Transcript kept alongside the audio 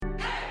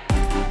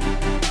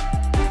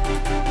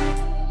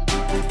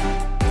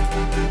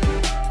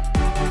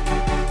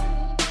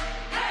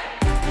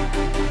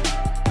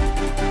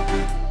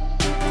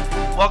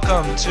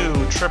Welcome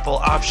to Triple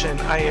Option.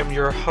 I am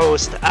your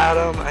host,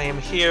 Adam. I am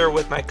here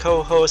with my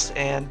co-host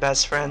and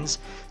best friends,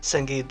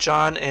 Sangeet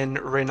John and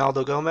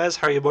Reynaldo Gomez.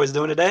 How are you boys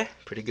doing today?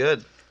 Pretty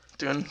good.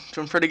 Doing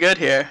pretty good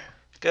here.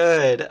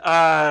 Good.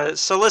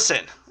 So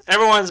listen,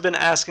 everyone's been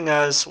asking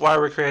us why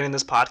we're creating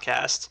this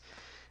podcast.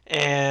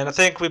 And I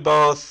think we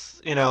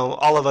both,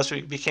 all of us,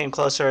 we became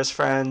closer as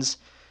friends.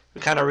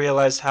 We kind of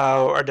realized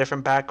how our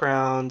different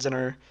backgrounds and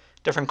our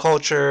different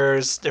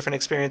cultures, different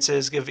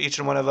experiences give each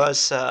and one of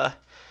us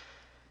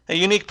a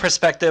unique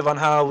perspective on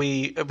how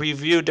we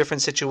view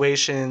different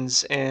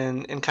situations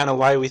and kind of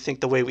why we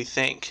think the way we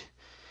think.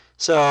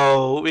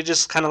 So we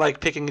just kind of like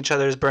picking each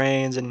other's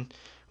brains, and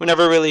we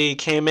never really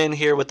came in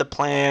here with a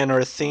plan or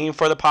a theme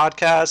for the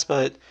podcast,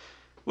 but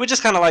we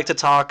just kind of like to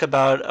talk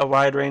about a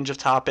wide range of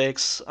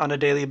topics on a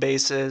daily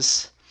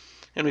basis,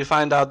 and we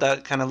find out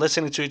that kind of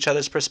listening to each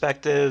other's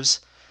perspectives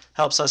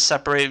helps us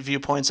separate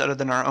viewpoints other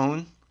than our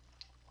own,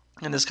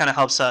 and this kind of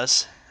helps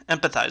us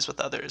empathize with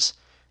others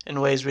in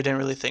ways we didn't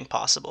really think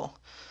possible.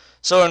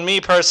 So in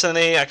me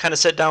personally, I kind of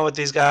sit down with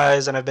these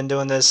guys, and I've been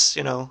doing this,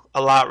 a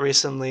lot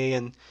recently,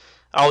 and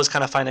I always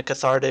kind of find it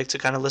cathartic to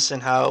kind of listen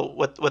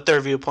what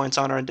their viewpoints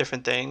on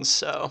different things.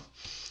 So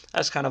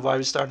that's kind of why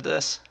we started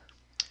this.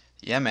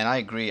 Yeah, man, I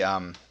agree.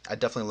 I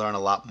definitely learn a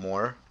lot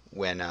more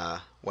when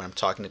I'm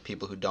talking to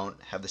people who don't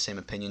have the same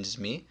opinions as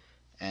me,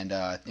 and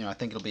I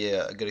think it'll be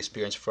a good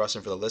experience for us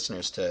and for the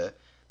listeners to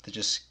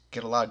just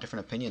get a lot of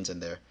different opinions in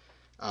there.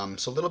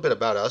 So a little bit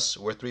about us.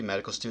 We're 3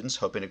 medical students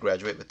hoping to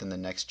graduate within the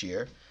next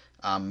year.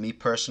 Me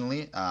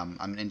personally, I'm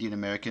an Indian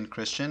American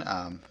Christian.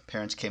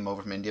 Parents came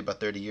over from India about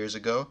 30 years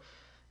ago,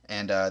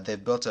 and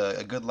they've built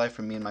a good life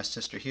for me and my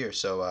sister here.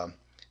 So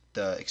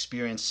the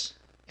experience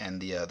and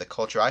the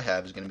culture I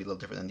have is going to be a little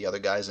different than the other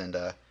guys, and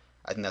I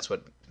think that's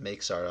what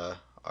makes our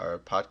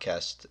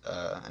podcast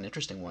an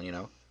interesting one,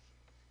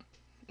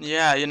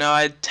 Yeah,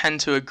 I tend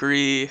to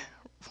agree.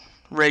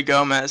 Ray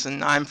Gomez,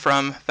 and I'm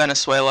from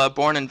Venezuela,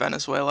 born in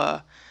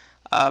Venezuela.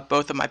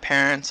 Both of my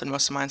parents and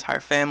most of my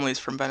entire family is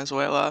from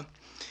Venezuela,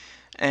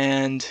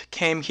 and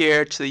came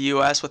here to the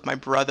U.S. with my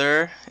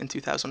brother in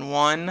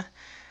 2001.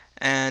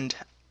 And,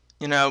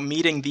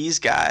 meeting these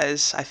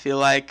guys, I feel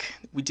like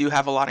we do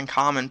have a lot in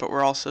common, but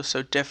we're also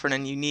so different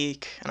and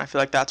unique. And I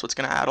feel like that's what's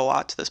going to add a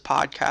lot to this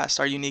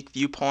podcast, our unique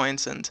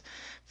viewpoints. And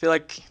I feel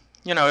like,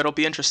 it'll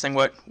be interesting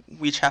what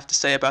we each have to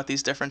say about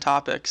these different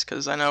topics,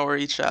 because I know we're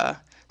each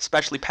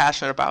especially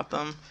passionate about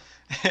them.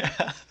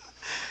 Yeah.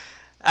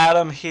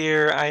 Adam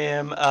here. I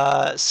am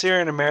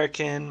Syrian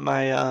American.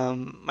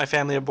 My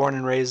family are born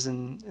and raised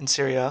in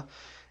Syria,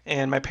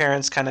 and my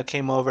parents kind of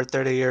came over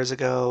 30 years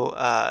ago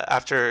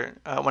after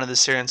one of the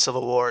Syrian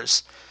civil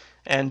wars,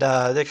 and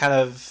they kind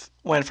of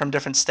went from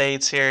different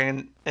states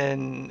here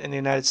in the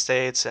United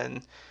States,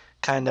 and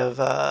kind of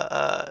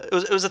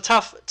it was a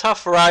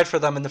tough ride for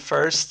them in the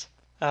first.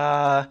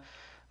 My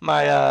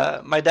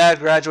dad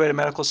graduated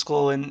medical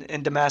school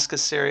in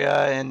Damascus,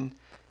 Syria, and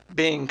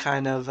being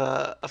kind of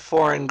a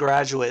foreign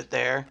graduate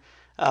there,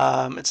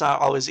 it's not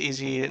always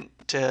easy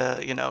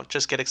to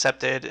just get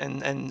accepted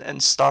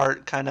and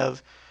start kind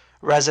of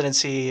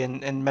residency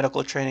and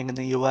medical training in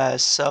the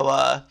U.S.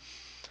 So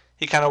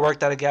he kind of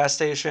worked at a gas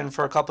station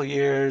for a couple of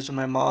years when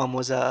my mom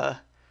was a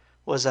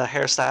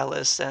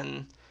hairstylist,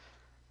 and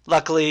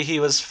luckily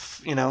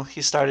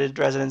he started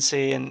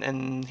residency,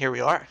 and here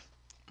we are.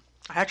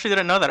 I actually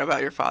didn't know that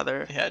about your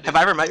father. Yeah, dude. Have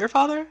I ever met your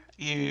father?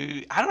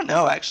 I don't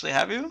know, actually.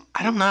 Have you?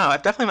 I don't know.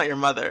 I've definitely met your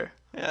mother.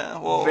 Yeah,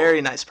 well... Very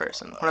nice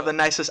person. One of the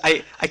nicest...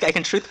 I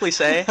can truthfully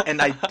say,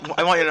 and I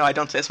want you to know I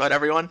don't say this about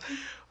everyone,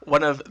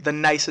 one of the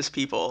nicest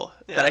people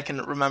that I can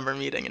remember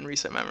meeting in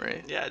recent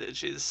memory. Yeah, dude,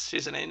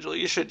 she's an angel.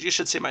 You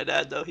should see my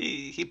dad, though.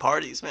 He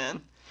parties,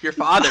 man. Your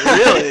father,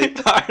 really?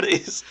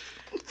 Parties.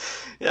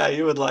 Yeah,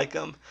 you would like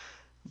him.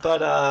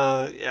 But,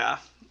 yeah.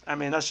 I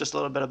mean, that's just a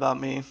little bit about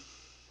me.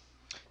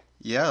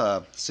 Yeah,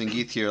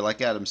 Sangeet here.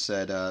 Like Adam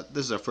said,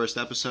 this is our first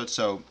episode,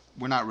 so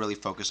we're not really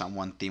focused on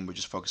one theme. We're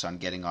just focused on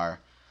getting our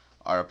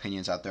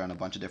opinions out there on a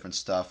bunch of different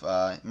stuff.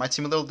 It might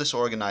seem a little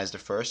disorganized at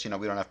first. We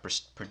don't have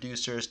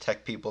producers,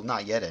 tech people,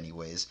 not yet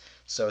anyways.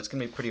 So it's going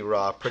to be pretty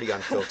raw, pretty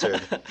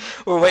unfiltered.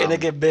 We're waiting to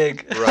get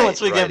big. Right,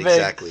 Once we get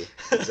big.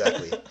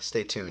 Exactly.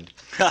 Stay tuned.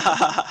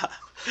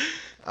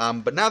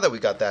 But now that we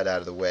got that out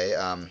of the way,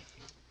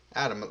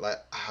 Adam, I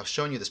was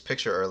showing you this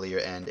picture earlier,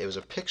 and it was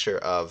a picture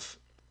of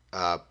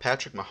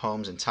Patrick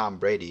Mahomes and Tom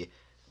Brady,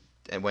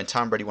 and when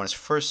Tom Brady won his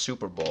first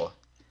Super Bowl,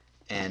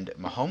 and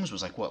Mahomes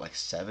was like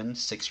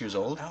 6 years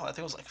old? No, I think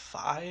it was like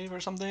 5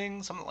 or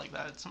something like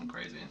that, something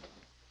crazy.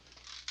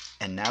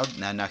 And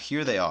now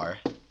here they are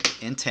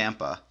in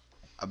Tampa,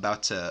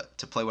 about to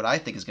play what I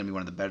think is going to be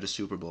one of the better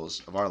Super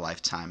Bowls of our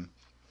lifetime.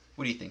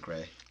 What do you think,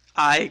 Ray?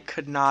 I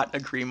could not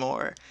agree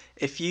more.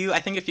 I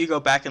think if you go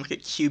back and look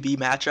at QB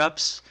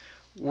matchups,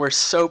 we're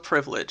so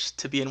privileged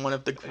to be in one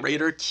of the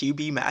greater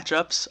QB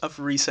matchups of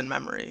recent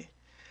memory.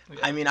 Yeah.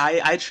 I mean,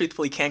 I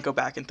truthfully can't go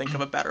back and think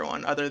of a better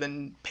one other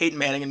than Peyton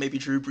Manning and maybe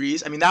Drew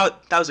Brees. I mean,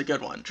 that was a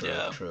good one.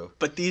 True.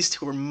 But these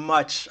two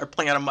are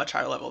playing at a much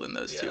higher level than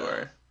those two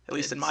are, at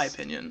least in my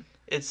opinion.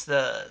 it's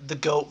the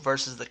goat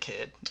versus the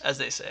kid, as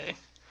they say.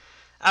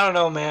 I don't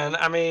know, man.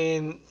 I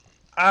mean,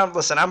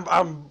 listen,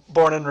 I'm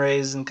born and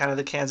raised in kind of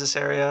the Kansas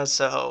area,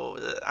 so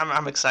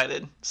I'm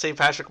excited. See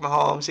Patrick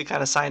Mahomes, he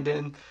kind of signed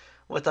in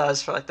with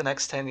us for like the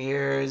next 10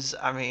 years.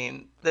 I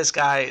mean, this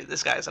guy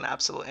is an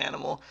absolute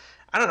animal.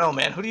 I don't know,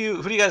 man. Who do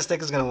you guys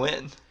think is gonna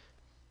win?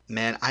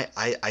 Man,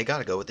 I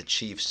gotta go with the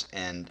Chiefs,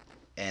 and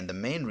the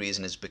main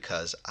reason is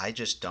because I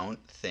just don't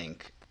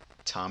think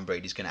Tom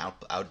Brady's gonna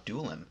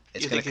outduel him.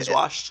 You think he's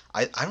washed?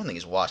 I don't think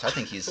he's washed. I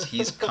think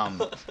he's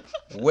come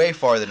way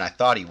farther than I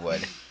thought he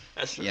would.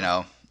 That's true. You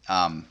know,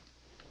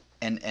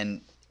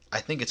 and I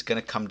think it's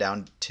gonna come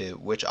down to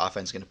which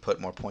offense is gonna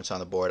put more points on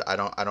the board. I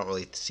don't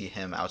really see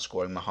him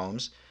outscoring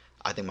Mahomes.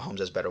 I think Mahomes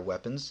has better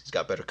weapons. He's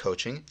got better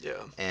coaching. Yeah.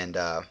 And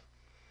I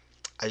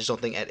just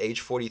don't think at age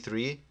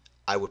 43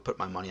 I would put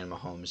my money on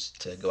Mahomes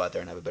to go out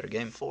there and have a better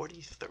game.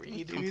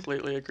 43, dude.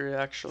 Completely agree,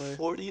 actually.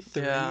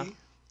 43. Yeah.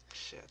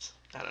 Shit.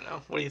 I don't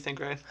know. What do you think,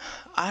 Ray?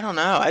 I don't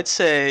know. I'd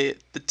say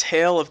the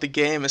tail of the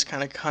game is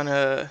kind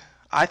of.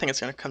 I think it's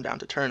going to come down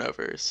to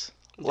turnovers.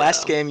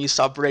 Last game you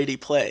saw Brady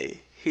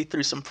play, he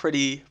threw some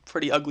pretty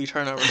ugly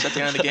turnovers at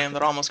the end of the game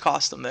that almost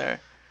cost him there.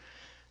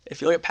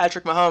 If you look at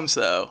Patrick Mahomes,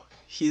 though,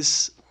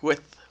 he's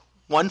with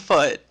one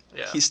foot.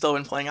 Yeah. He's still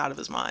been playing out of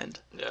his mind.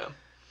 Yeah.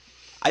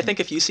 I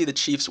think if you see the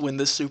Chiefs win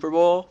this Super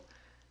Bowl,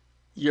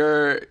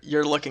 you're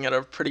looking at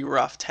a pretty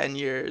rough 10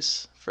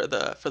 years for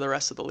the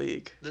rest of the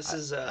league. This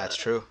is That's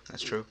true.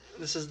 That's true.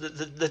 This is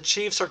the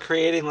Chiefs are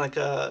creating like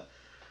an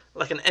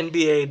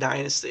NBA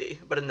dynasty,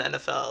 but in the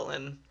NFL,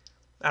 and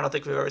I don't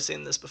think we've ever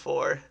seen this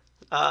before.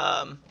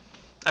 I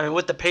mean,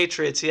 with the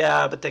Patriots,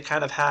 yeah, but they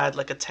kind of had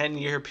like a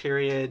 10-year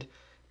period,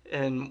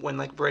 and when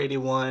like Brady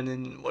won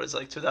in what is it,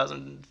 like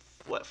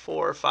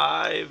 2004 or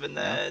 5, and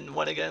then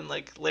won again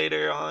like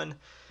later on.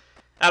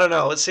 I don't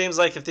know. It seems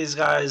like if these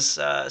guys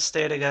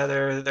stay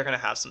together, they're gonna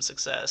have some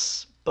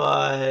success.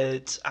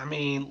 But I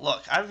mean,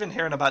 look, I've been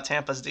hearing about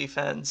Tampa's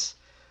defense,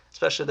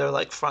 especially their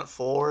like front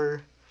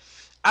four.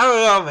 I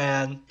don't know,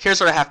 man.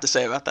 Here's what I have to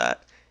say about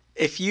that.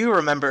 If you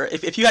remember,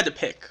 if you had to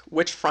pick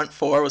which front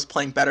four was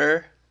playing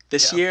better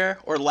this year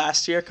or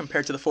last year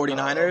compared to the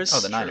 49ers. Oh,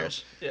 the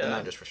Niners. Yeah. The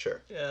Niners for sure.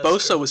 Yeah,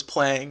 Bosa was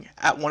playing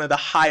at one of the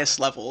highest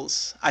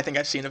levels I think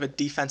I've seen of a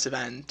defensive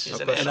end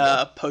He's in an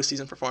a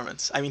postseason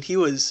performance. I mean, he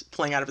was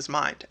playing out of his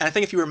mind. And I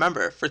think if you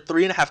remember, for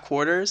 3.5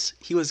 quarters,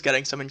 he was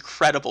getting some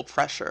incredible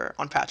pressure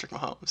on Patrick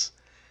Mahomes.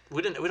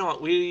 We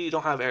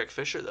don't have Eric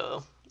Fisher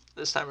though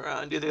this time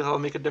around. Do you think that'll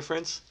make a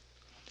difference?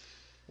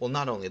 Well,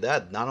 not only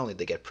that, not only did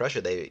they get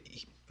pressure,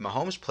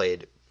 Mahomes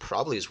played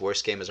probably his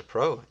worst game as a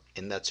pro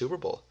in that Super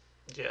Bowl.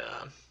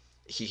 Yeah.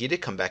 He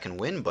did come back and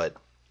win, but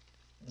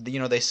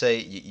they say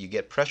you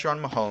get pressure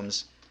on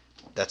Mahomes,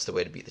 that's the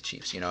way to beat the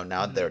Chiefs.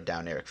 Now they're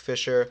down Eric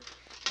Fisher.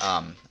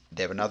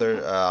 They have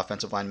another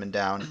offensive lineman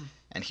down,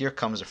 and here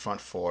comes a front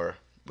four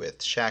with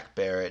Shaq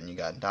Barrett, and you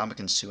got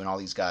Ndamukong Suh and all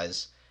these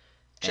guys.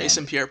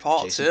 Jason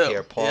Pierre-Paul, Jason too.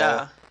 Pierre-Paul.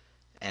 Yeah.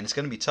 And it's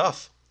going to be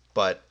tough.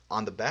 But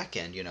on the back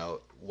end,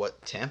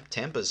 what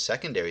Tampa's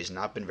secondary has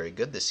not been very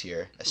good this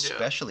year,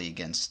 especially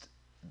against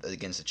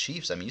the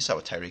Chiefs. I mean, you saw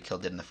what Tyreek Hill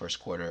did in the first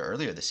quarter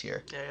earlier this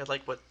year. Yeah, he had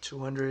like, what,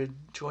 200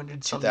 some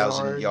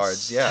 2,000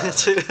 yards, yeah.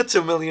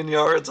 2 million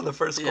yards in the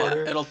first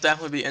quarter. It'll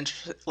definitely be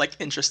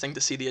interesting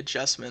to see the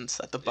adjustments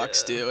that the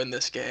Bucs do in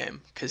this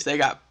game, because they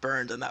got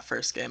burned in that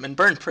first game, and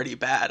burned pretty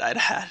bad, I'd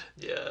add.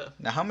 Yeah.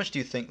 Now, how much do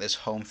you think this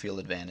home field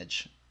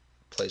advantage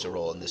plays a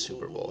role in this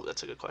Super Bowl?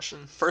 That's a good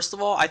question. First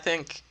of all, I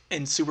think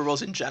in Super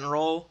Bowls in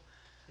general,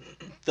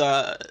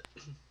 the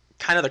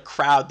kind of the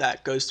crowd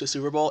that goes to a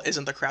Super Bowl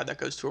isn't the crowd that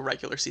goes to a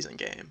regular season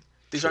game.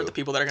 These aren't the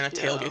people that are going to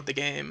tailgate the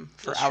game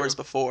for hours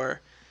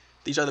before.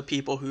 These are the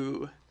people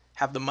who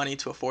have the money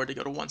to afford to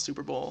go to one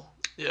Super Bowl.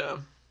 Yeah.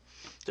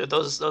 Dude,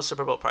 those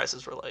Super Bowl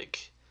prices were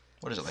like...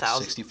 What is it, like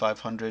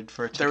 $6,500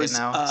 for a ticket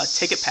now? There was a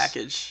ticket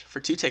package for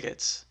 2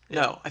 tickets.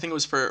 Yeah. No, I think it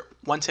was for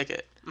 1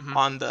 ticket.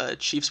 On the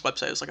Chiefs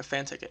website. It was like a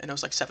fan ticket, and it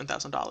was like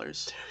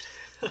 $7,000.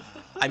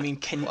 I mean,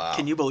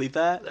 can you believe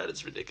that? That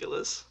is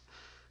ridiculous.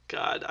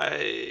 God,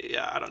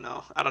 I don't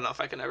know. I don't know if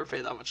I can ever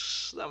pay that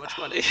much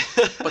money.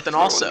 But then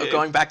also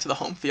going back to the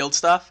home field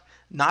stuff,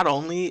 not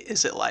only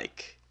is it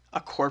like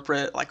a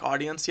corporate like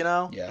audience,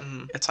 Yeah.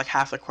 it's like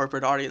half the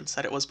corporate audience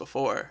that it was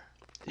before.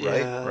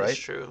 Yeah, Right.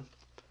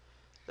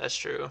 That's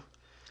true.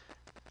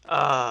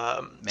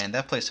 Man,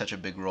 that plays such a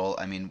big role.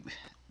 I mean,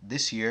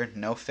 this year,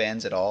 no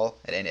fans at all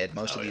at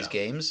most of these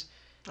games.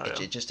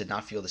 It just did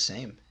not feel the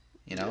same.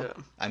 Yeah.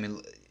 I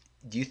mean,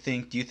 do you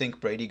think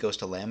Brady goes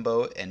to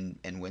Lambeau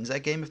and wins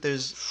that game if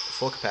there's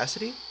full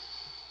capacity?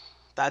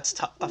 That's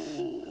tough.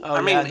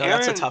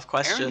 That's a tough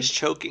question. Aaron's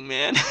choking,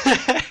 man.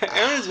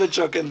 Aaron's been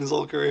choking his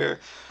whole career.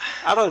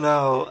 I don't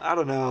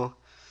know.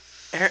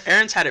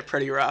 Aaron's had it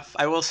pretty rough.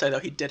 I will say, though,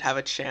 he did have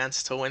a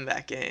chance to win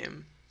that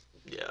game.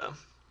 Yeah.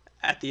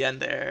 At the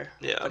end there.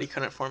 Yeah. But he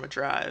couldn't form a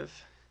drive.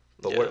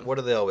 But what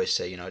do they always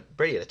say?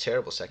 Brady had a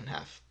terrible second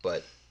half,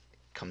 but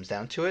comes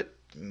down to it,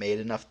 made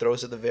enough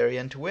throws at the very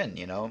end to win,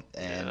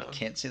 and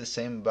can't say the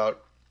same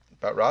about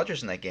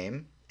Rodgers in that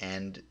game,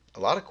 and a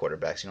lot of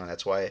quarterbacks,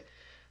 that's why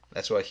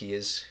That's why he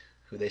is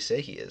who they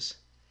say he is.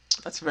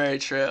 That's very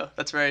true.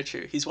 That's very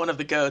true. He's one of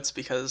the GOATs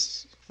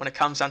because when it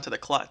comes down to the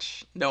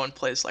clutch, no one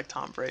plays like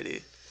Tom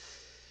Brady.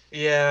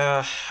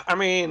 Yeah, I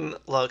mean,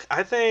 look,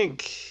 I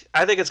think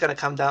it's gonna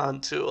come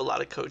down to a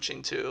lot of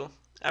coaching too.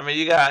 I mean,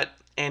 you got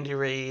Andy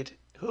Reid,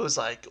 who's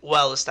like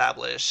well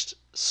established,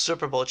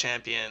 Super Bowl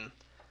champion,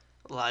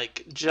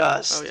 like Oh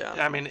just yeah.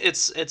 I mean,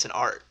 it's an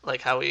art,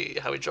 like how he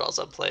draws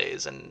up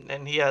plays,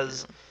 and he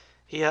has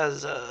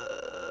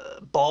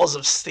balls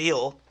of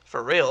steel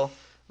for real.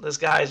 This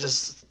guy is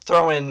just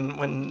throwing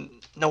when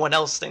no one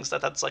else thinks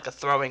that that's like a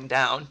throwing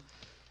down.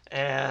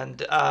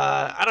 And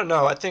I don't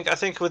know. I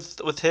think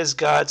with his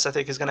guts, I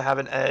think he's gonna have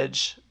an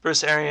edge.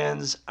 Bruce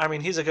Arians, I mean,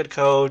 he's a good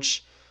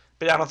coach,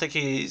 but I don't think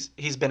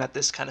he's been at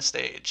this kind of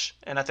stage.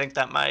 And I think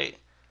that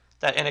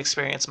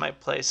inexperience might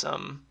play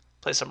some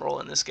role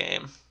in this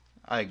game.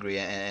 I agree,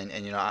 and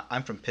you know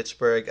I'm from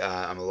Pittsburgh.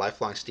 I'm a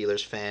lifelong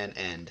Steelers fan,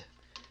 and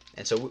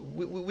so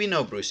we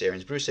know Bruce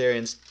Arians. Bruce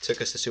Arians took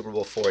us to Super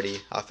Bowl 40,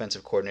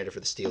 offensive coordinator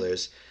for the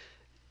Steelers.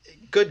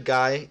 Good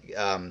guy,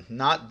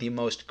 not the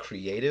most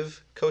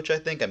creative coach, I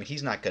think. I mean,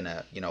 he's not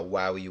gonna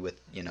wow you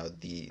with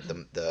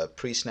the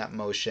pre-snap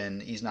motion.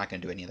 He's not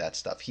gonna do any of that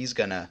stuff. He's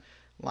gonna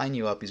line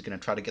you up. He's gonna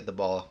try to get the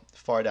ball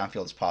far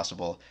downfield as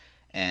possible,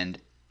 and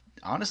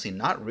honestly,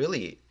 not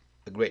really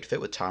a great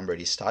fit with Tom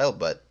Brady's style,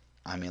 but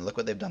I mean, look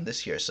what they've done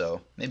this year.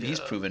 So maybe he's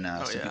Yeah. proven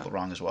some yeah. people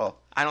wrong as well.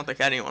 I don't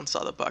think anyone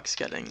saw the Bucks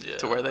getting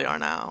to where they are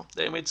now.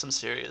 They made some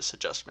serious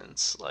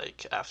adjustments,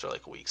 like after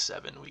like week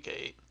 7, week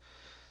 8.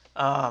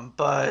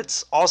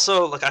 But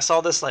also, like I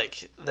saw this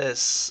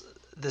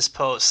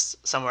post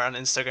somewhere on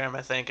Instagram,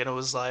 I think, and it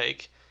was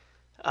like,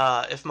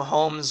 if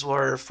Mahomes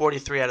were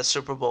 43 at a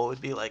Super Bowl, it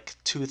would be like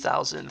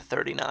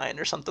 2039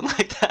 or something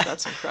like that.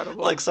 That's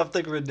incredible. Like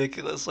something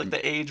ridiculous, like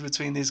the age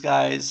between these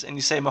guys, and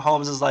you say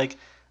Mahomes is like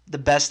the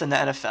best in the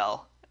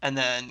NFL, and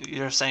then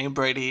you're saying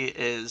Brady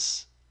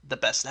is the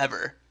best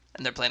ever,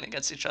 and they're playing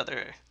against each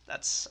other.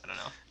 That's, I don't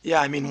know.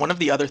 Yeah, I mean, one of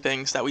the other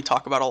things that we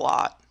talk about a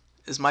lot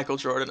is Michael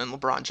Jordan and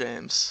LeBron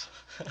James.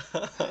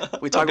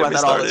 We talk about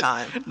that all the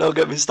time. Don't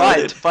get me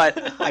started.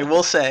 But I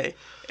will say,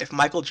 if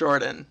Michael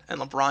Jordan and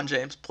LeBron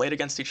James played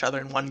against each other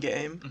in one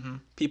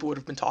game, people would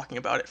have been talking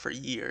about it for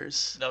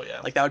years. Oh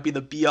yeah. Like that would be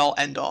the be all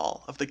end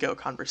all of the GOAT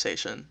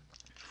conversation.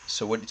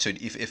 So what? So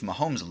if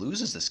Mahomes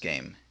loses this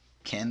game,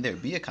 can there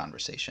be a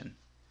conversation?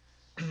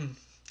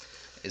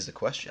 Is the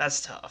question.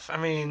 That's tough. I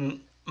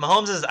mean,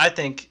 I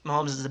think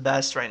Mahomes is the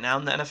best right now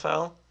in the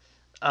NFL.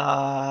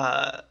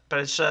 But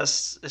it's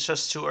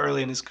just too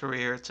early in his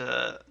career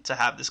to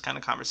have this kind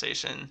of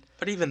conversation.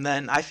 But even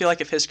then, I feel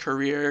like if his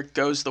career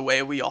goes the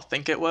way we all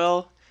think it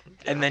will,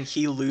 and then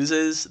he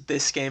loses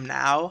this game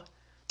now,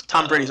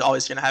 Tom Brady's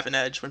always going to have an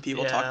edge when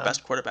people talk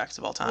best quarterbacks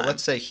of all time. Well,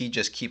 let's say he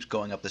just keeps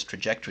going up this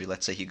trajectory.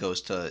 Let's say he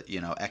goes to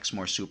X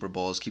more Super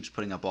Bowls, keeps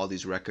putting up all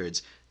these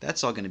records.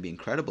 That's all going to be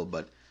incredible.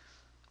 But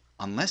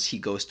unless he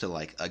goes to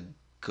like a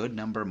good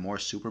number more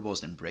Super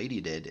Bowls than Brady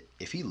did,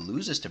 if he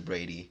loses to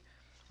Brady,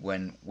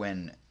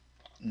 when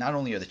not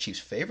only are the Chiefs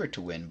favored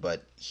to win,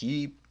 but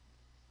he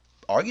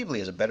arguably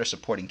has a better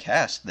supporting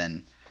cast,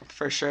 then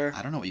For sure.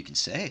 I don't know what you can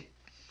say.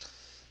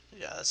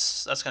 Yeah,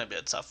 that's gonna be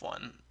a tough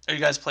one. Are you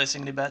guys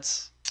placing any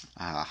bets?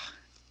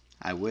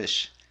 I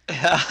wish.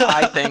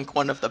 I think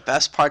one of the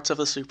best parts of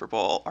the Super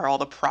Bowl are all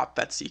the prop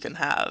bets you can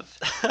have.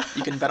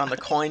 You can bet on the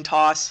coin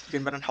toss. You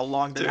can bet on how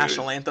long the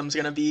national anthem's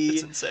going to be.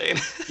 It's insane.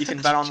 You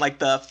can bet on like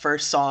the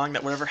first song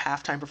that whatever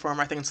halftime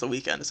performer, I think it's The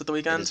Weeknd. Is it The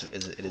Weeknd?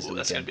 It is Ooh, the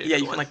that's gonna weekend. be a Yeah, good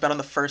you can one. like bet on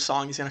the first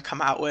song he's going to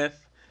come out with.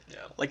 Yeah.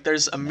 Like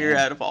there's a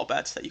myriad of all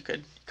bets that you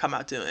could come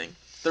out doing.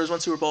 There was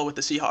one Super Bowl with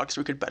the Seahawks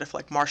where we could bet if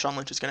like Marshawn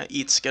Lynch is going to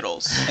eat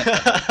Skittles.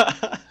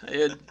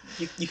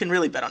 You can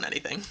really bet on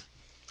anything.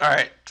 All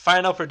right,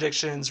 final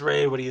predictions.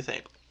 Ray, what do you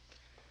think?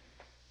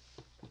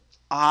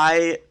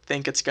 I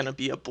think it's going to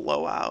be a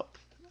blowout.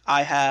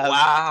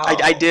 Wow.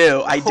 I do.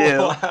 Wow, I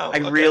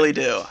okay. really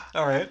do.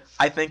 All right.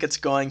 I think it's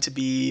going to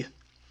be,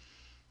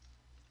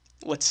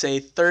 let's say,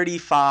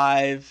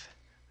 35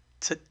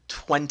 to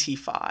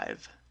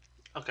 25.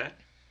 Okay.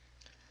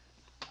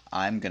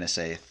 I'm gonna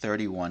say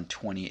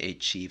 31-28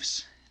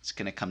 Chiefs. It's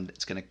gonna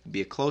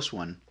be a close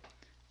one,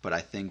 but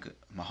I think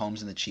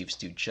Mahomes and the Chiefs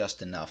do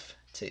just enough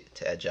to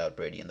edge out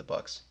Brady and the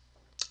Bucks.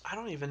 I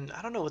don't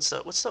know what's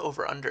the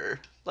over under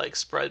like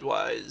spread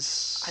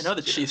wise. I know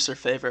the Chiefs are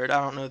favored.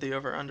 I don't know the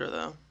over-under,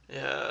 though.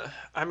 Yeah,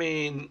 I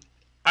mean,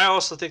 I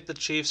also think the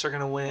Chiefs are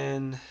gonna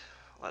win.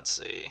 Let's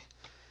see.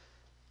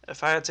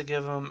 If I had to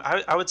give them,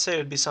 I would say it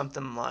would be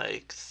something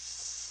like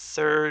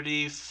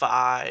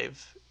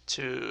 35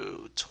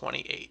 to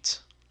 28.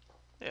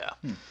 Yeah.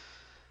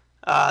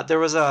 There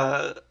was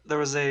someone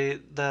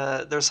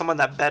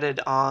that betted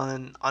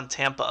on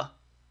Tampa,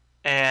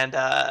 and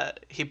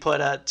he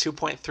put a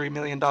 $2.3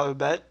 million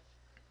bet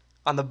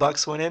on the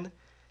Bucks winning.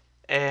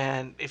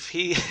 And if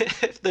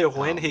they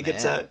win, he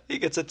gets a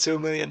 $2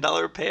 million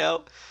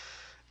payout.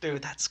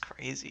 Dude, that's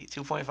crazy.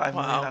 2.5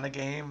 million on a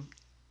game.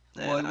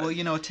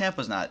 Well,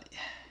 Tampa's not.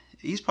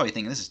 He's probably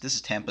thinking this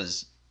is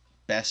Tampa's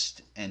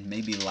best and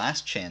maybe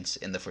last chance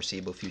in the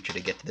foreseeable future to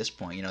get to this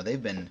point. You know,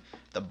 they've been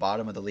the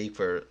bottom of the league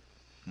for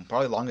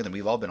probably longer than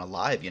we've all been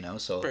alive. You know,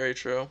 so Very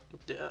true.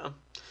 Yeah.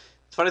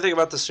 The funny thing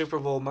about the Super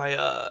Bowl,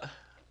 my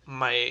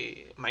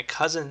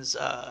cousin's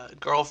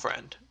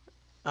girlfriend,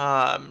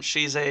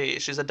 she's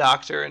a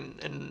doctor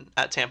in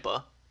at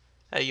Tampa,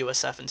 at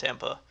USF in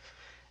Tampa,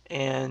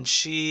 and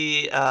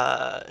she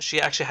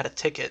actually had a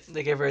ticket.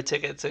 They gave her a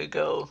ticket to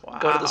go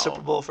to the Super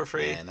Wow. Bowl for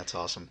free. man, that's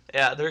awesome.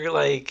 Yeah,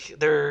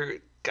 they're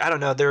I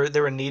don't know,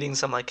 they were needing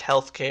some like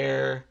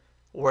healthcare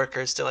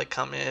workers to like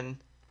come in,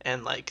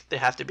 and like they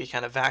have to be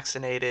kind of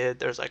vaccinated.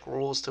 There's like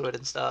rules to it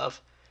and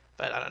stuff.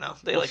 But I don't know.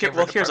 They Well, like here, give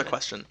her well, an here's a apartment.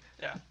 question.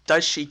 Yeah.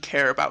 Does she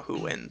care about who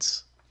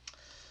wins?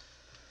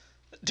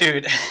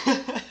 Dude,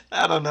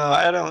 I don't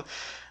know.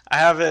 I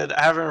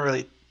haven't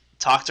really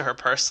talked to her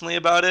personally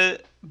about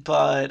it,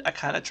 but I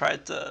kind of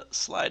tried to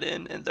slide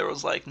in, and there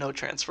was like no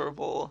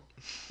transferable.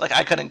 Like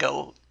I couldn't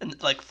go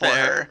like for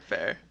her.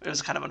 Fair. It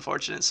was kind of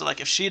unfortunate. So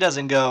like if she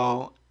doesn't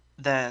go,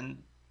 then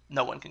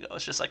no one can go.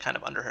 It's just like kind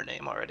of under her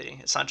name already.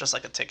 It's not just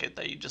like a ticket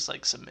that you just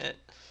like submit.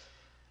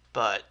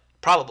 But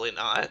probably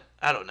not.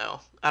 I don't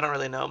know. I don't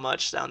really know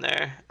much down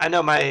there. I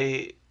know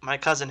my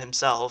cousin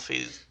himself.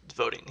 He's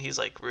voting. He's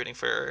like rooting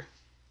for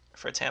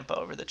Tampa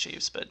over the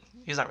Chiefs, but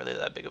he's not really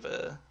that big of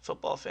a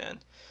football fan.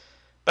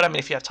 But I mean,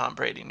 if you have Tom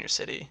Brady in your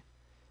city,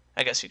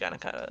 I guess you gotta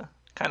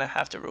kind of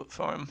have to root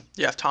for him.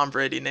 Yeah, if Tom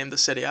Brady named the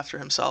city after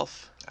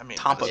himself, I mean,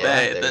 Tampa Yeah,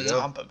 Bay, there you then go.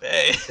 Tampa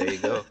Bay. There you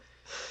go.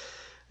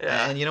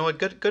 Yeah. And you know what?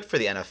 Good for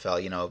the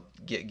NFL. You know,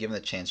 given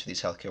the chance for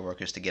these healthcare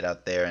workers to get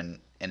out there and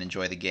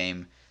enjoy the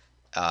game.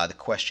 The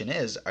question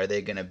is, are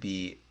they going to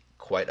be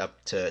quite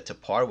up to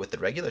par with the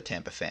regular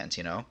Tampa fans?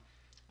 You know,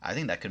 I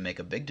think that could make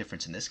a big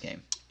difference in this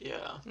game. Yeah,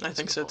 I that's a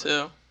think good so point.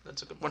 too.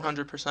 That's a good point.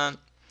 100%.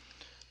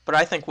 But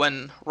I think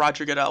when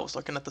Roger Goodell was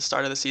looking at the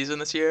start of the season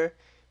this year,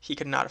 he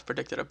could not have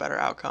predicted a better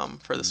outcome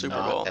for the Super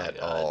Not Bowl. at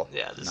God. all.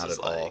 Yeah, this Not is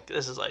at like all.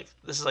 this is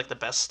like the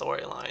best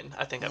storyline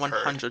I think I've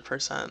heard.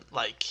 100%.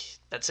 Like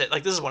that's it.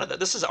 Like this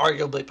is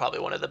arguably probably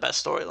one of the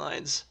best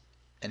storylines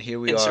And here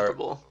we in are. Super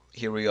Bowl.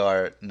 Here we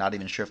are, not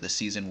even sure if the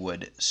season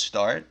would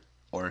start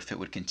or if it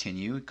would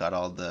continue. Got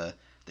all the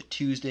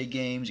Tuesday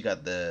games. You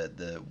got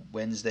the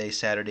Wednesday,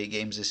 Saturday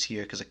games this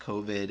year because of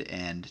COVID,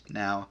 and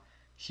now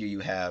here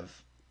you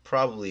have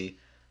probably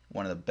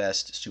one of the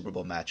best Super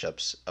Bowl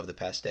matchups of the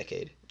past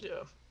decade.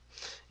 Yeah.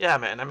 Yeah,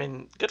 man. I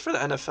mean, good for the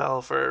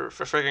NFL for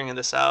figuring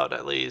this out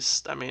at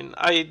least. I mean,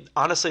 I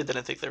honestly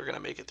didn't think they were gonna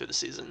make it through the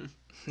season.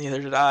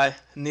 Neither did I.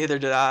 Neither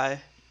did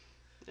I.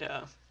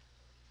 Yeah.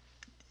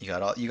 You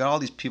got all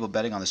these people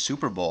betting on the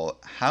Super Bowl.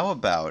 How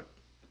about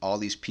all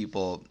these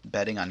people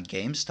betting on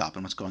GameStop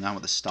and what's going on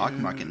with the stock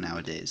market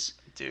nowadays?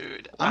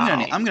 Dude. I'm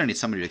Wow. gonna need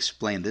somebody to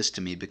explain this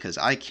to me because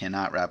I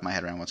cannot wrap my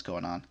head around what's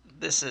going on.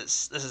 This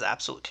is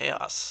absolute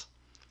chaos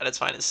at its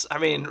finest. I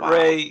mean, Wow.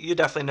 Ray, you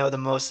definitely know the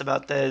most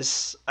about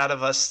this out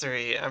of us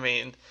three. I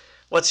mean,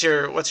 what's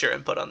your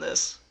input on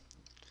this?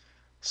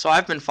 So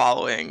I've been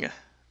following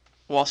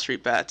Wall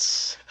Street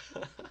Bets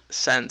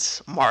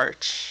since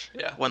March,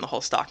 Yeah. when the whole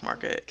stock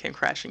market came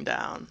crashing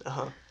down,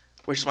 Uh-huh.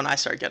 which is when I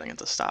started getting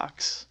into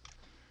stocks.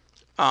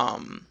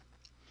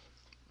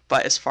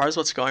 But as far as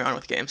what's going on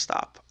with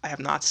GameStop, I have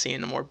not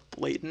seen a more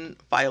blatant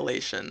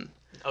violation.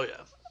 Oh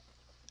yeah.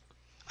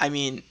 I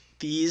mean,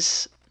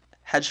 these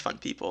hedge fund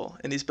people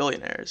and these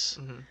billionaires,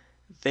 Mhm.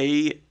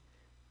 they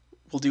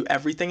will do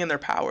everything in their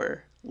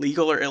power,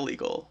 legal or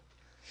illegal,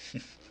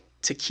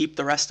 to keep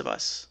the rest of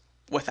us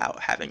without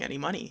having any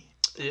money.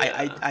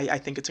 Yeah. I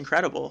think it's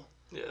incredible.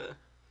 Yeah.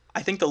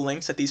 I think the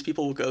links that these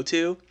people will go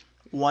to,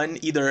 one,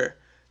 either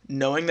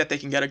knowing that they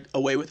can get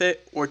away with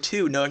it, or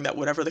two, knowing that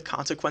whatever the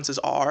consequences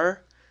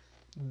are,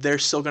 they're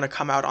still going to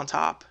come out on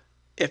top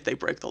if they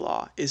break the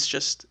law, is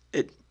just,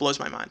 it blows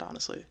my mind,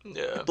 honestly.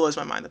 Yeah. It blows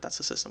my mind that that's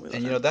the system we live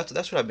And you in. know that's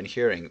what I've been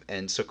hearing.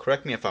 And so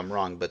correct me if I'm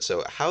wrong, but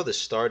so how this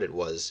started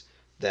was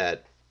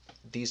that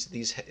these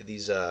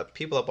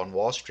people up on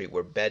Wall Street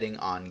were betting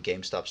on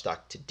GameStop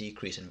stock to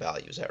decrease in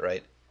value. Is that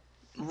right?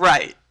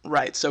 Right.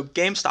 So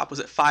GameStop was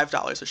at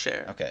 $5 a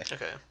share. Okay.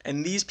 Okay.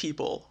 And these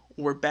people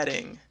were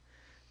betting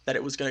that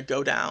it was going to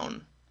go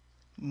down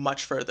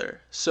much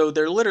further. So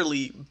they're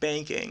literally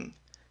banking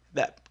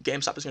that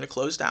GameStop is going to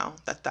close down,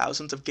 that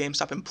thousands of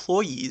GameStop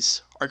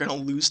employees are going to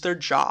lose their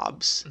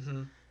jobs,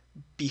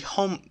 be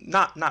home,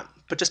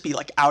 but just be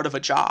like out of a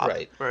job.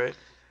 Right. Right.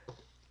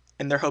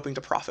 And they're hoping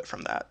to profit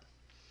from that.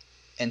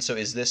 And so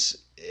is this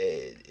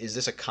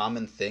a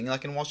common thing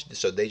like in Wall Street?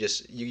 So they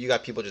just you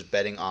got people just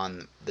betting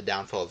on the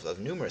downfall of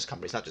numerous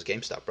companies, not just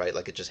GameStop, right?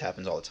 Like it just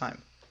happens all the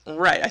time.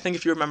 Right. I think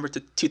if you remember to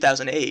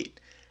 2008,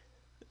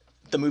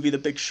 the movie The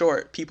Big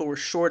Short, people were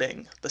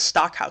shorting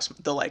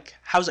the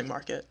housing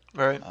market.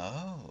 Right.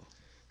 Oh.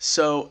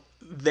 So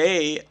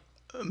they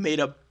made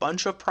a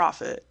bunch of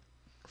profit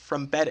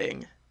from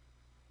betting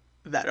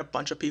that a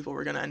bunch of people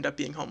were going to end up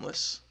being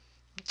homeless.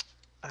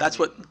 That's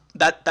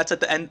that's at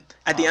the end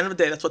of the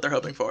day, that's what they're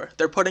hoping for.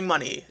 They're putting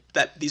money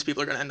that these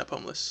people are going to end up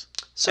homeless.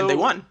 So And they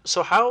won.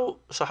 So how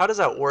does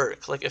that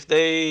work? Like if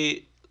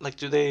they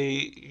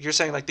you're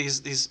saying like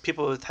these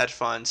people with hedge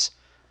funds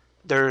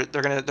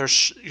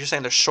you're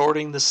saying they're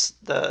shorting the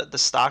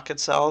stock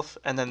itself,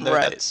 and then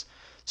Right.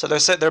 so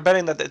they're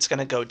betting that it's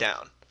gonna go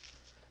down,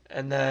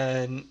 and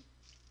then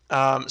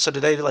so do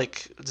they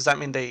does that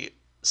mean they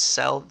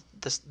sell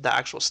the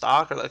actual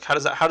stock, or like how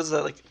does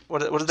that like what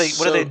do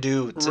they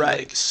do to Right.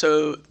 like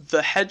So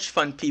the hedge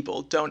fund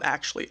people don't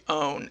actually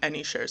own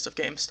any shares of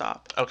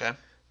GameStop. okay.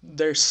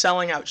 They're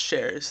selling out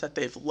shares that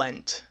they've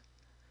lent.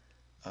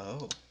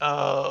 Oh.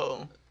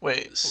 Oh,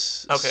 wait. Okay.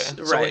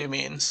 So Right. what do you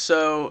mean?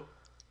 So,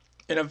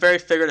 in a very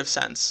figurative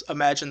sense,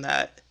 imagine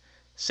that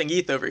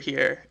Sangeeth over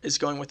here is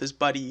going with his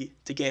buddy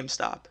to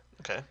GameStop.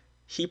 Okay.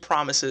 He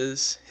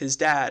promises his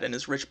dad and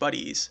his rich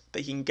buddies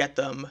that he can get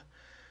them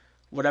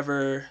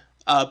whatever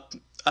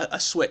a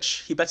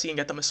Switch. He bets he can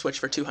get them a Switch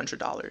for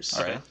 $200.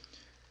 Okay.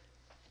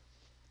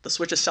 The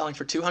Switch is selling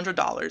for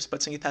 $200, but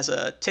Sangeeth has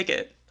a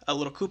ticket, a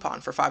little coupon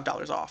for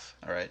 $5 off.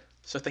 All right.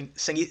 So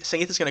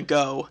Sangeeth is going to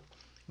go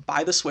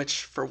buy the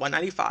Switch for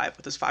 $195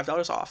 with his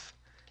 $5 off,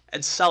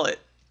 and sell it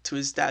to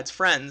his dad's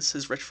friends,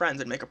 his rich friends,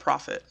 and make a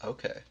profit.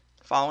 Okay.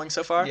 Following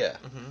so far? Yeah.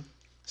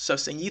 So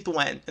Sangeeth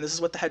went, and this is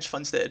what the hedge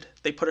funds did.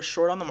 They put a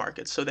short on the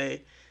market. So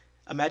they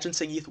imagine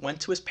Sangeeth went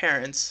to his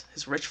parents,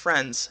 his rich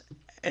friends,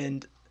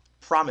 and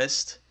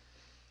promised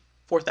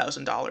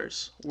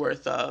 $4,000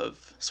 worth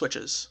of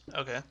Switches.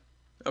 Okay.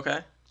 Okay?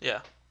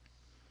 Yeah.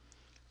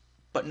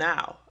 But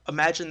now,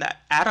 imagine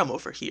that Adam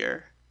over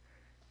here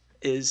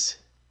is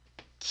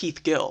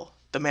Keith Gill,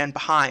 the man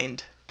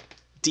behind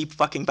Deep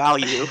Fucking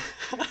Value,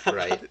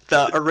 Right.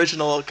 the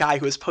original guy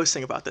who was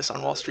posting about this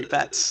on Wall Street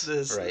Bets.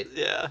 Right.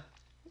 Yeah.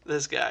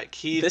 This guy,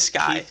 Keith. This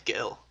guy Keith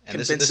Gill. And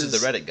this is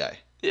the Reddit guy.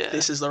 Yeah.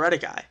 This is the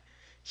Reddit guy.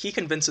 He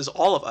convinces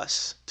all of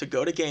us to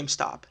go to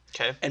GameStop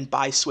Okay. and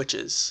buy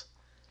Switches.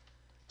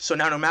 So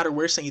now, no matter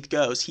where Sangeeth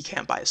goes, he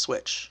can't buy a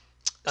Switch.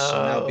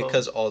 So now, Oh.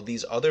 because all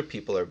these other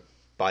people are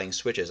buying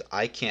Switches,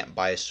 I can't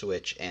buy a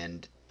Switch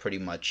and pretty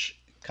much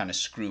kind of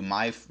screw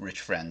my rich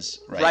friends,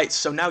 right? Right.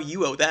 So now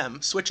you owe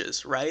them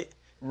Switches, right?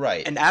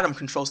 Right. And Adam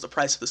controls the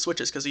price of the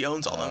Switches because he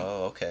owns all them.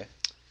 Oh, okay.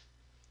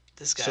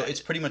 This guy. So it's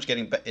pretty much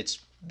getting back. It's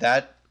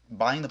that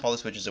buying the Poly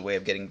Switch is a way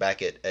of getting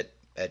back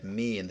at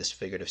me in this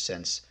figurative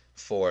sense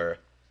for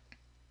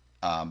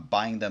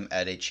buying them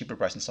at a cheaper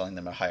price and selling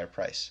them at a higher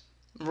price.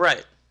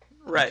 Right.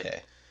 Right.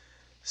 Okay.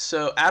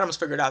 So Adam's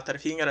figured out that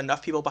if he can get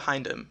enough people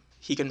behind him,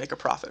 he can make a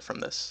profit from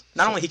this.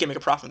 Not only he can make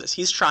a profit from this,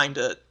 he's trying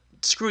to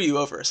screw you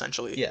over,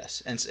 essentially.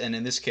 Yes, and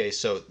in this case,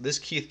 so this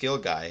Keith Gill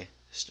guy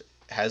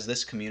has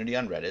this community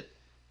on Reddit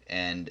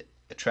and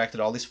attracted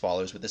all these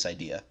followers with this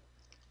idea,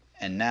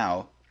 and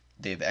now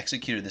they've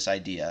executed this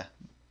idea.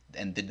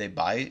 And did they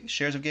buy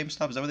shares of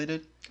GameStop? Is that what they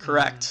did?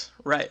 Correct.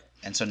 Right.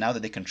 And so now that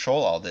they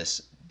control all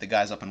this, the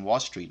guys up in Wall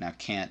Street now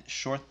can't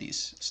short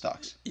these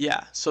stocks.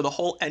 Yeah. So the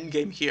whole end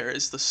game here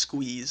is the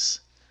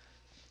squeeze.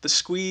 The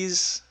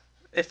squeeze,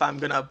 if I'm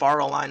going to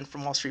borrow a line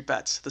from Wall Street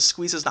Bets, the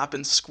squeeze has not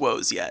been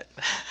squoze yet.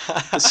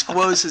 The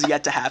squoze has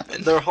yet to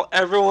happen.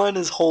 Everyone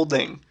is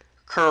holding.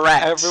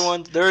 Correct.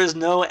 Everyone. There is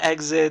no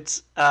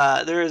exit.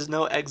 There is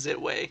no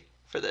exit way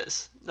for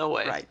this. No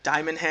way. Right.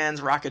 Diamond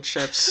hands, rocket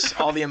ships,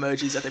 all the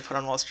emojis that they put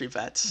on Wall Street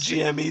Bets.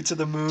 GME to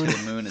the moon. To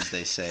the moon, as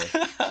they say.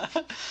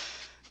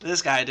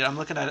 This guy, dude. I'm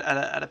looking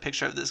at a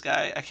picture of this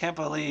guy. I can't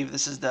believe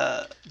this is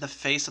the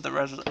face of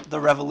the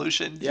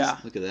revolution. Yeah.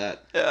 Look at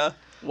that. Yeah.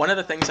 One of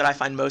the things that I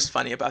find most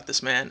funny about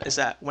this man is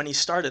that when he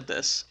started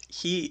this,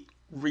 he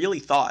really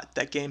thought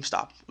that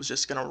GameStop was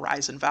just going to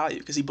rise in value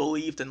because he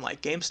believed in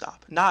like GameStop.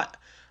 Not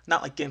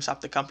like GameStop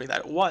the company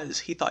that it was.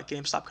 He thought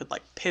GameStop could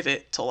like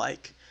pivot to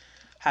like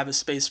have a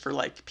space for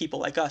like people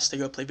like us to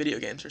go play video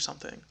games or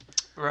something.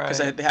 Right.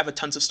 Because they have a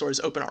tons of stores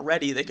open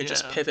already. They could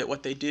just Yeah. pivot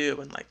what they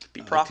do and like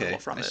be profitable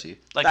Okay, from I it. see.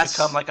 Like That's-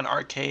 become like an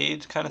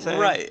arcade kind of thing.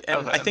 Right, and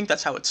Okay. I think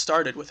that's how it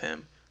started with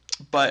him.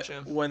 But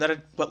Gotcha.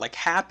 what like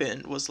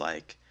happened was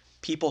like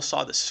people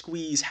saw the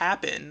squeeze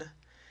happen,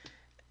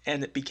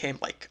 and it became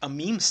like a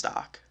meme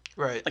stock.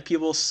 Right. Like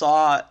people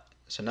saw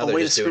So now a they're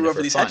way to just doing screw it over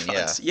for these fun, hedge yeah.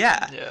 funds.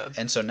 Yeah. Yeah.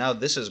 And so now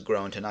this has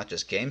grown to not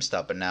just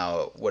GameStop, but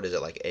now what is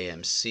it, like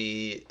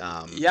AMC?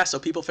 Yeah, so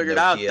people figured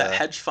out that Nokia.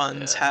 hedge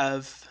funds Yeah.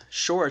 have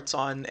shorts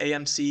on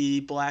AMC,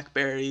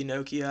 BlackBerry,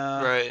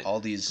 Nokia. Right. All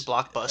these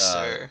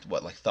Blockbuster.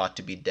 like thought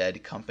to be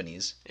dead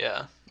companies.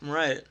 Yeah.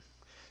 Right.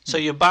 So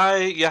you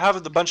have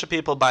a bunch of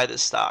people buy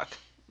this stock.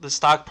 The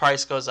stock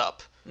price goes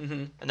up.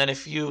 hmm And then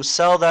if you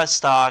sell that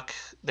stock,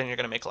 then you're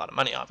going to make a lot of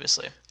money,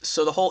 obviously.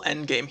 So the whole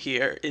end game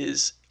here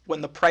is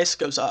when the price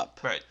goes up,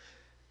 Right.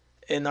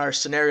 in our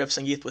scenario of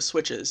Sangeeth with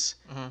Switches,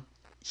 Mhm.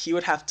 he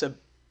would have to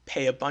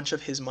pay a bunch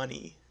of his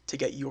money to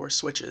get your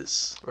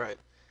Switches. Right.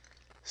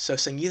 So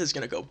Sangeeth is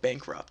going to go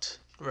bankrupt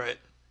Right.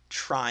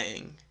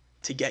 trying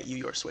to get you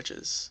your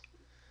Switches.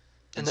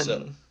 And And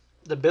then so-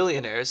 the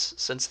billionaires,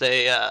 since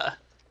they,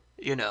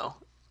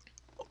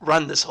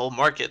 run this whole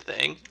market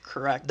thing,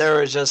 Correct. they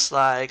were just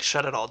like,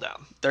 shut it all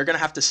down. They're going to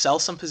have to sell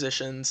some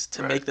positions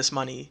to Right. make this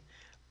money.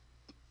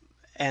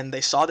 And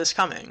they saw this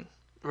coming.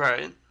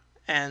 Right.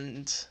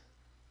 And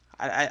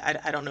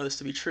I don't know this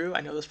to be true.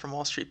 I know this from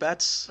Wall Street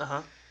Bets.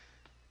 Uh-huh.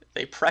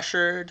 They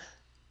pressured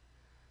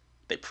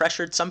they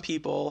pressured some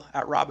people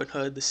at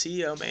Robinhood, the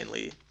CEO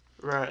mainly,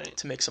 Right.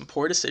 to make some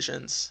poor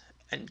decisions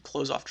and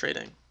close off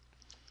trading.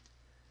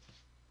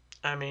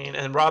 I mean,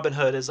 and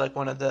Robinhood is like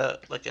one of the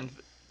like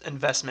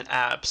investment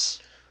apps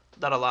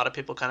that a lot of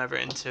people kind of are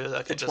into.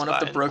 That can It's just one buy.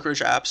 of the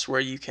brokerage apps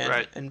where you can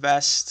Right.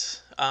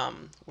 invest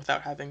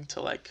without having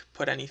to like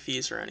put any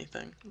fees or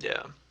anything.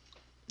 Yeah,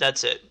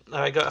 that's it.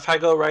 If I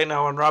go right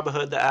now on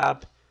Robinhood, the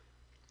app,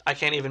 I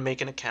can't even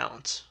make an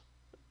account.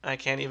 I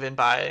can't even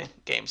buy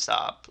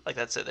Gamestop. Like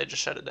that's it. They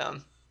just shut it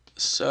down.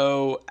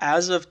 So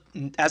as of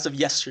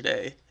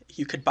yesterday,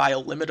 you could buy a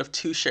limit of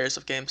 2 shares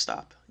of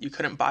GameStop. You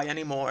couldn't buy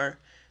any more.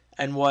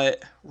 And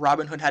what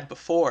Robinhood had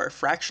before,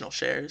 fractional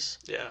shares,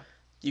 Yeah.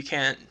 you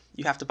can't.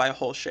 You have to buy a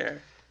whole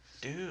share,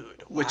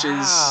 Dude. which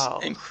Wow.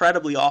 is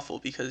incredibly awful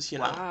because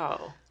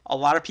Wow. a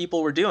lot of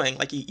people were doing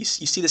like you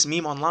see this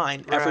meme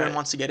online. Everyone Right.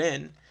 wants to get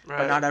in, Right.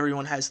 but not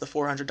everyone has the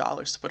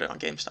 $400 to put it on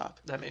GameStop.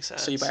 That makes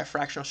sense. So you buy a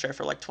fractional share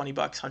for like $20,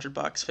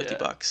 $100,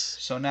 $50.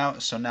 So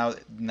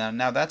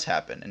now that's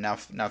happened, and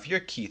now if you're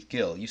Keith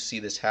Gill, you see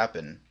this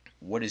happen.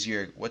 What's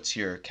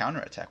your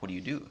counterattack? What do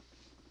you do?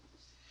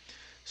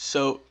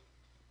 So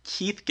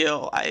Keith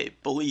Gill, I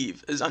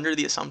believe, is under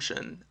the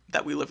assumption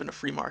that we live in a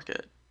free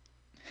market,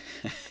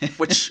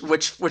 which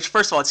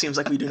first of all, it seems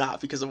like we do not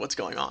because of what's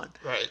going on.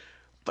 Right.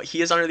 But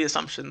he is under the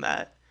assumption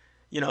that,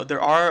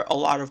 there are a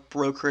lot of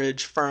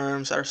brokerage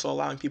firms that are still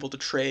allowing people to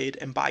trade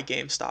and buy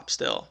GameStop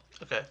still.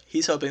 Okay.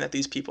 He's hoping that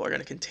these people are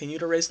going to continue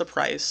to raise the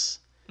price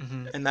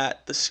and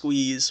that the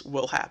squeeze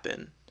will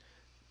happen,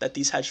 that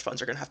these hedge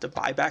funds are going to have to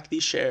buy back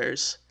these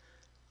shares,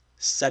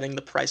 setting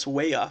the price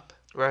way up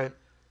Right.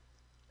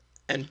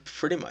 and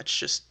pretty much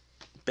just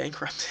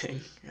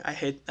bankrupting.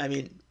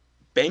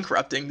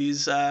 Bankrupting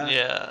these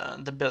Yeah,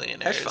 the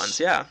billionaires. hedge funds,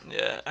 yeah.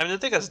 Yeah. I mean, the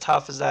thing that's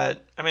tough is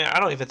that, I mean, I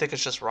don't even think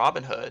it's just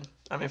Robinhood.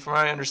 I mean, from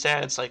what I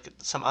understand, it's like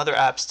some other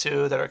apps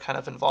too that are kind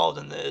of involved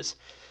in this.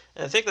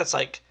 And I think that's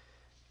like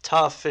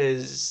tough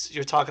is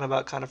you're talking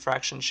about kind of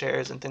fraction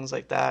shares and things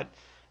like that.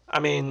 I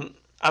mean,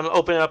 I'm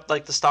opening up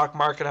like the stock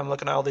market, I'm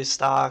looking at all these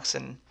stocks,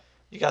 and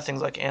you got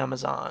things like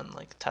Amazon,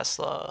 like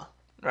Tesla,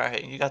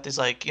 right? You got these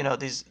like,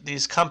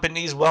 these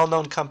companies,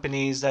 well-known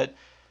companies that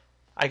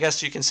I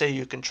guess you can say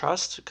you can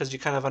trust because you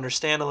kind of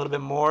understand a little bit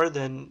more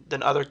than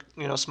other,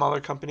 smaller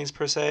companies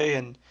per se.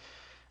 And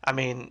I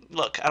mean,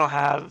 look, I don't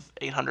have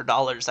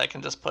 $800 I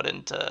can just put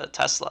into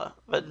Tesla,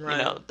 but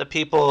Right. the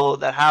people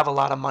that have a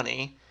lot of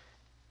money,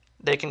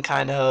 they can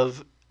kind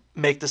of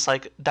make this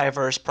like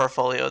diverse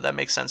portfolio that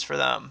makes sense for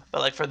them.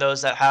 But like for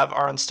those that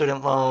are on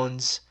student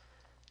loans,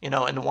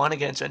 and want to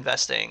get into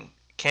investing,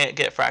 can't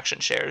get fraction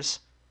shares.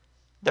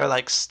 They're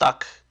like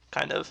stuck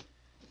kind of.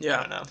 I Yeah.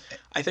 don't know.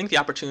 I think the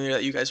opportunity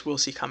that you guys will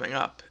see coming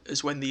up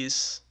is when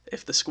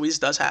if the squeeze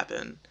does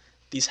happen,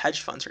 these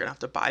hedge funds are going to have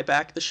to buy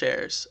back the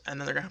shares and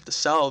then they're going to have to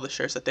sell the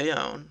shares that they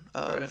own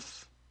of Right.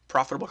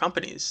 profitable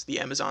companies, the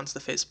Amazons,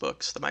 the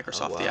Facebooks, the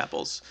Microsoft, the wow.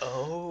 Apples.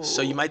 Oh.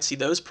 So you might see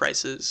those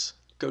prices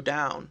go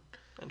down.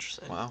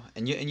 Interesting. Wow.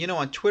 And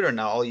on Twitter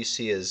now all you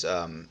see is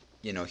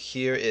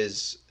here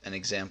is an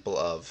example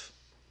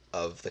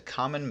of the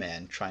common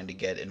man trying to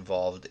get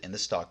involved in the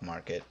stock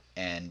market,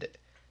 and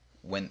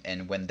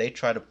when they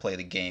try to play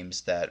the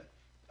games that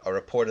are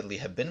reportedly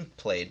have been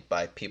played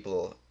by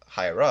people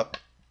higher up,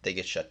 they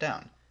get shut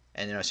down.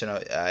 And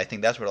I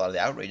think that's where a lot of the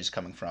outrage is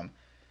coming from.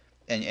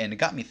 And it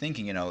got me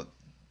thinking, the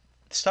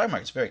stock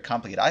market's very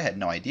complicated. I had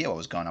no idea what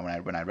was going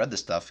on when I read this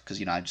stuff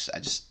because I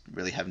just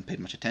really haven't paid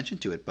much attention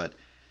to it. But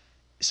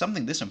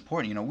something this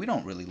important, we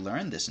don't really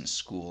learn this in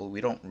school.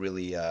 We don't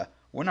really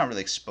we're not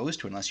really exposed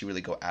to it unless you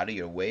really go out of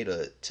your way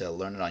to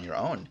learn it on your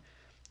own.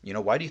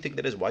 Why do you think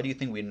that is? Why do you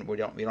think we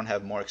don't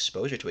have more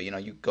exposure to it?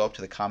 You go up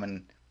to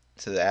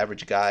the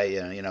average guy,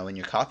 in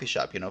your coffee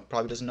shop,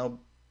 probably doesn't know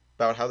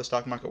about how the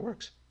stock market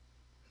works.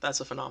 That's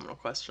a phenomenal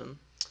question.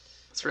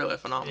 It's really a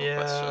phenomenal Yeah,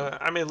 question.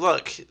 I mean,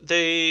 look,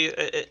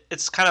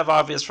 it's kind of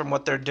obvious from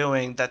what they're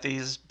doing that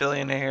these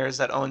billionaires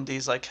that own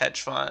these like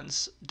hedge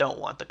funds don't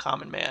want the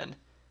common man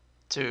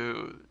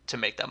to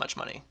make that much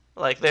money.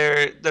 Like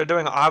they're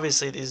doing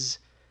obviously these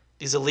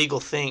illegal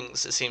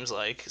things. It seems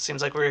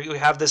like we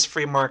have this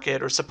free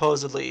market or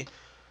supposedly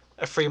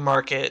a free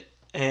market,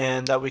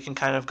 and that we can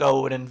kind of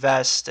go and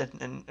invest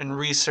and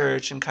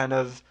research and kind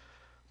of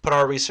put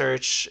our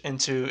research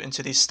into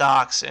these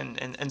stocks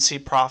and see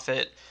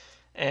profit.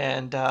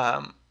 And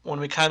when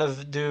we kind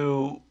of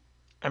do,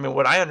 I mean,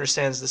 what I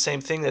understand is the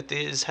same thing that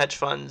these hedge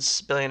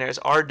funds billionaires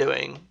are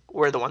doing.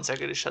 We're the ones that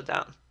get shut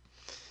down.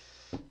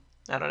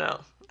 I don't know.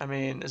 I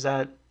mean, is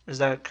that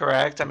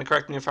correct? I mean,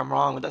 correct me if I'm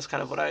wrong, but that's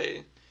kind of what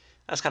I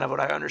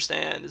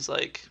understand is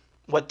like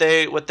what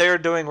they're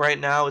doing right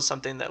now is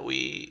something that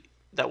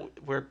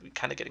we're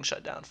kind of getting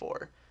shut down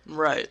for.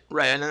 Right,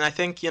 right. And then I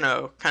think, kind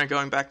of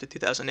going back to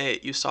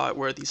 2008, you saw it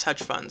where these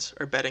hedge funds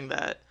are betting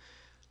that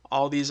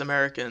all these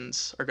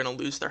Americans are going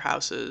to lose their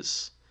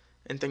houses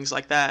and things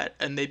like that,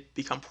 and they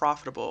become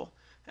profitable.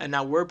 And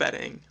now we're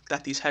betting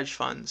that these hedge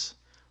funds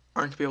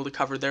aren't going to be able to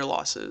cover their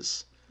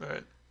losses,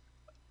 Right.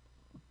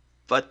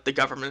 but the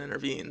government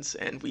intervenes,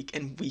 and we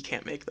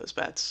can't make those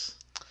bets.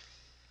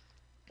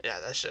 Yeah,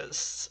 that's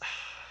just,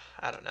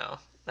 I don't know.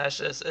 That's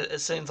just,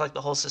 it seems like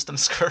the whole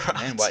system's corrupt.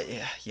 Man, why?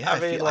 Yeah, yeah. I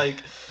mean, like,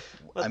 I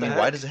what the mean,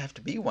 why heck? does it have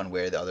to be one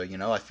way or the other? You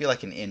know, I feel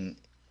like in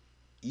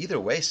either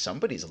way,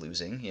 somebody's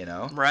losing. You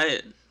know,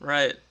 Right,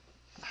 right.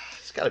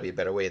 there's got to be a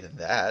better way than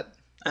that.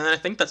 And I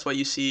think that's why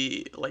you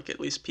see, like, at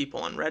least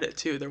people on Reddit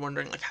too. They're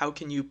wondering, like, how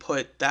can you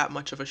put that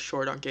much of a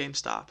short on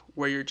GameStop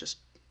where you're just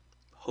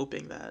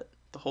hoping that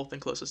the whole thing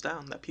closes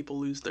down, that people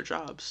lose their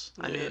jobs.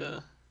 I mean,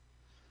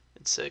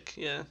 It's sick.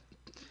 Yeah.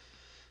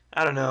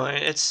 I don't know.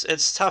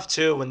 It's tough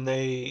too when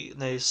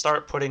they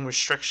start putting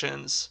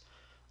restrictions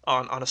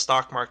on a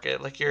stock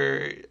market. Like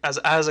you're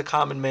as a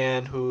common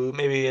man who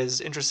maybe is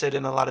interested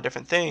in a lot of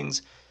different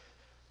things.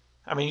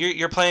 I mean,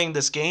 you're playing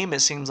this game.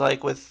 It seems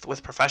like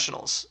with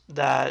professionals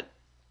that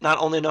not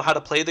only know how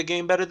to play the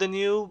game better than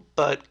you,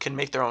 but can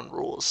make their own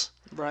rules.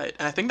 right.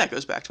 And I think that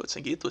goes back to what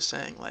Sangeeth was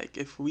saying. Like,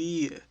 if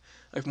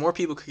more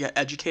people could get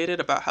educated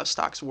about how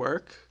stocks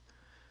work,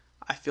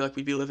 I feel like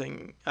we'd be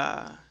living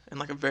in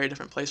like a very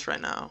different place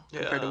right now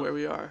compared to Yeah. where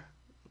we are.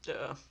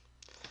 Yeah.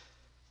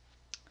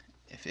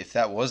 If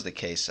that was the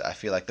case, I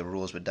feel like the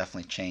rules would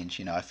definitely change.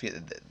 You know, I feel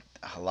that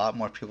a lot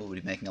more people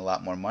would be making a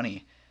lot more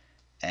money,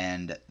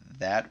 and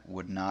that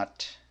would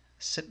not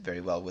sit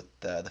very well with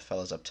the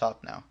fellas up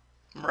top now.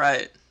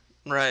 Right,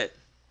 right.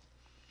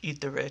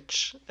 Eat the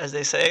rich, as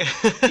they say.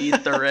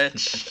 Eat the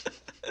rich.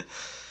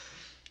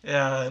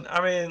 Yeah,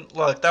 I mean,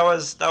 look, that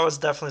was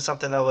definitely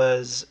something that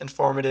was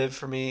informative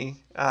for me,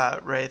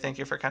 Ray. Thank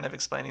you for kind of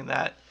explaining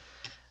that.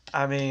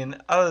 I mean,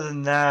 other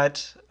than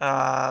that,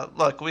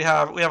 look, we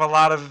have a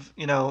lot of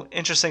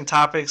interesting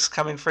topics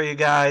coming for you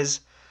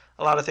guys,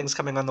 a lot of things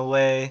coming on the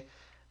way,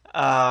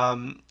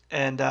 and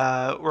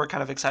we're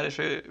kind of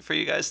excited for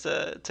you guys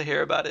to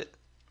hear about it.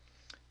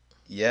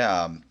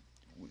 Yeah,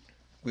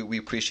 we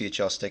appreciate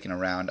y'all sticking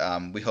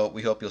around. We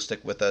hope you'll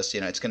stick with us.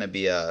 You know, it's going to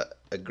be a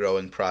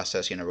growing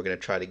process. You know, we're going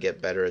to try to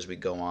get better as we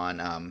go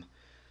on.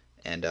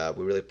 And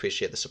we really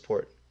appreciate the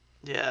support.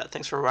 Yeah,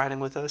 thanks for riding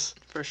with us.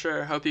 For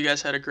sure. Hope you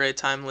guys had a great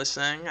time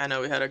listening. I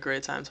know we had a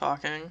great time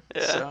talking.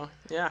 Yeah. So,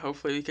 yeah,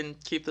 hopefully we can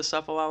keep this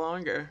up a lot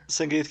longer.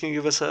 Sangeeth, can you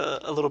give us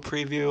a little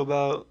preview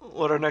about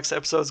what our next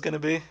episode is going to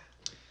be?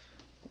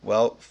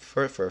 Well,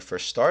 for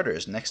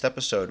starters, next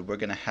episode we're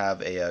gonna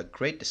have a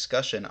great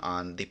discussion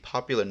on the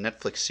popular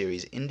Netflix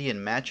series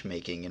Indian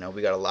Matchmaking. You know,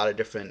 we got a lot of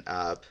different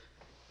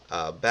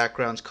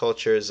backgrounds,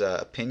 cultures,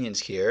 opinions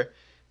here,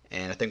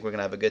 and I think we're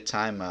gonna have a good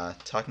time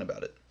talking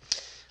about it.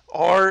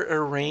 Are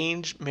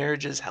arranged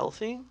marriages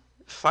healthy?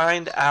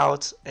 Find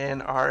out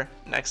in our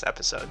next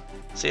episode.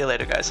 See you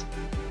later, guys.